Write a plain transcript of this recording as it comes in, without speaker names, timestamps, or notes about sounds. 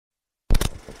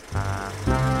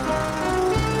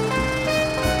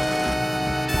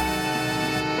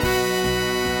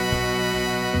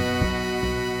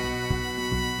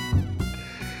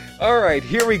Alright,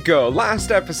 here we go.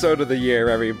 Last episode of the year,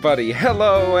 everybody.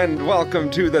 Hello and welcome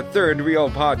to the Third Reel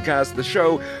Podcast, the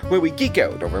show where we geek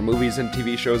out over movies and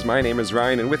TV shows. My name is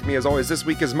Ryan, and with me as always this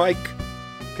week is Mike.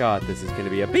 God, this is going to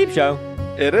be a beep show.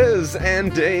 It is,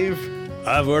 and Dave.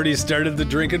 I've already started the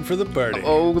drinking for the party.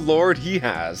 Oh Lord, he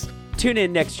has. Tune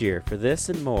in next year for this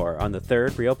and more on the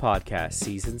Third Reel Podcast,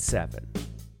 Season 7.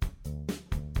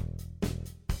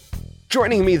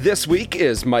 Joining me this week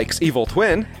is Mike's evil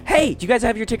twin. Hey, do you guys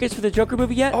have your tickets for the Joker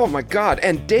movie yet? Oh my god,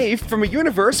 and Dave from a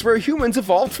universe where humans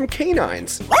evolved from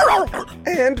canines.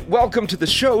 And welcome to the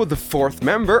show, the fourth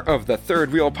member of the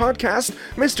Third Reel Podcast,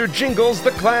 Mr. Jingles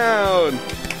the Clown.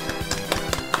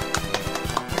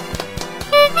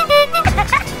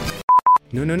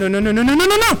 No.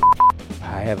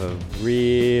 I have a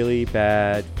really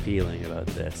bad feeling about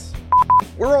this.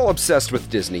 We're all obsessed with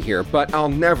Disney here, but I'll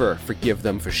never forgive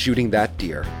them for shooting that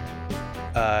deer.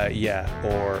 Yeah,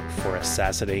 or for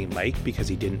assassinating Mike because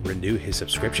he didn't renew his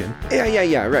subscription.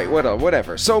 Yeah, right,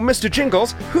 whatever. So, Mr.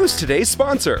 Jingles, who's today's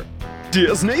sponsor?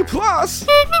 Disney Plus!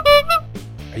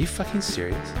 Are you fucking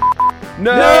serious?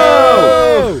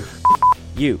 No!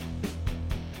 You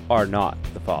are not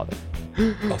the father.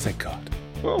 Oh, thank God.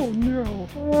 Oh no.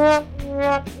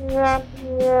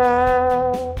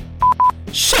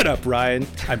 Shut up, Ryan.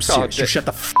 I'm serious. Oh, You shut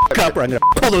the fuck up or I'm gonna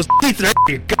pull those teeth out of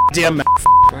your goddamn mouth.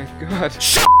 My god.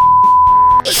 Shut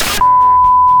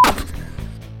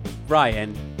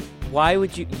Ryan, why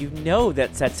would you know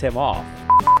that sets him off?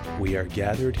 We are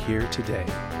gathered here today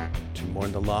to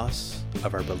mourn the loss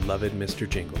of our beloved Mr.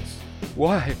 Jingles.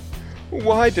 Why?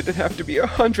 Why did it have to be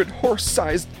 100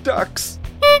 horse-sized ducks?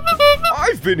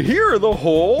 I've been here the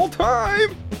whole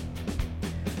time!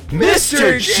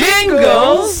 Mr.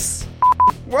 Jingles!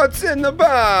 What's in the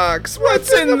box?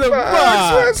 What's in the box?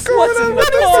 box? What's going What's on in with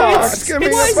the the box? box? Give me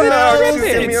Why a is it box. ribbon?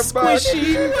 Give me a It's box.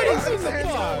 squishy. What's in the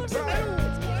box?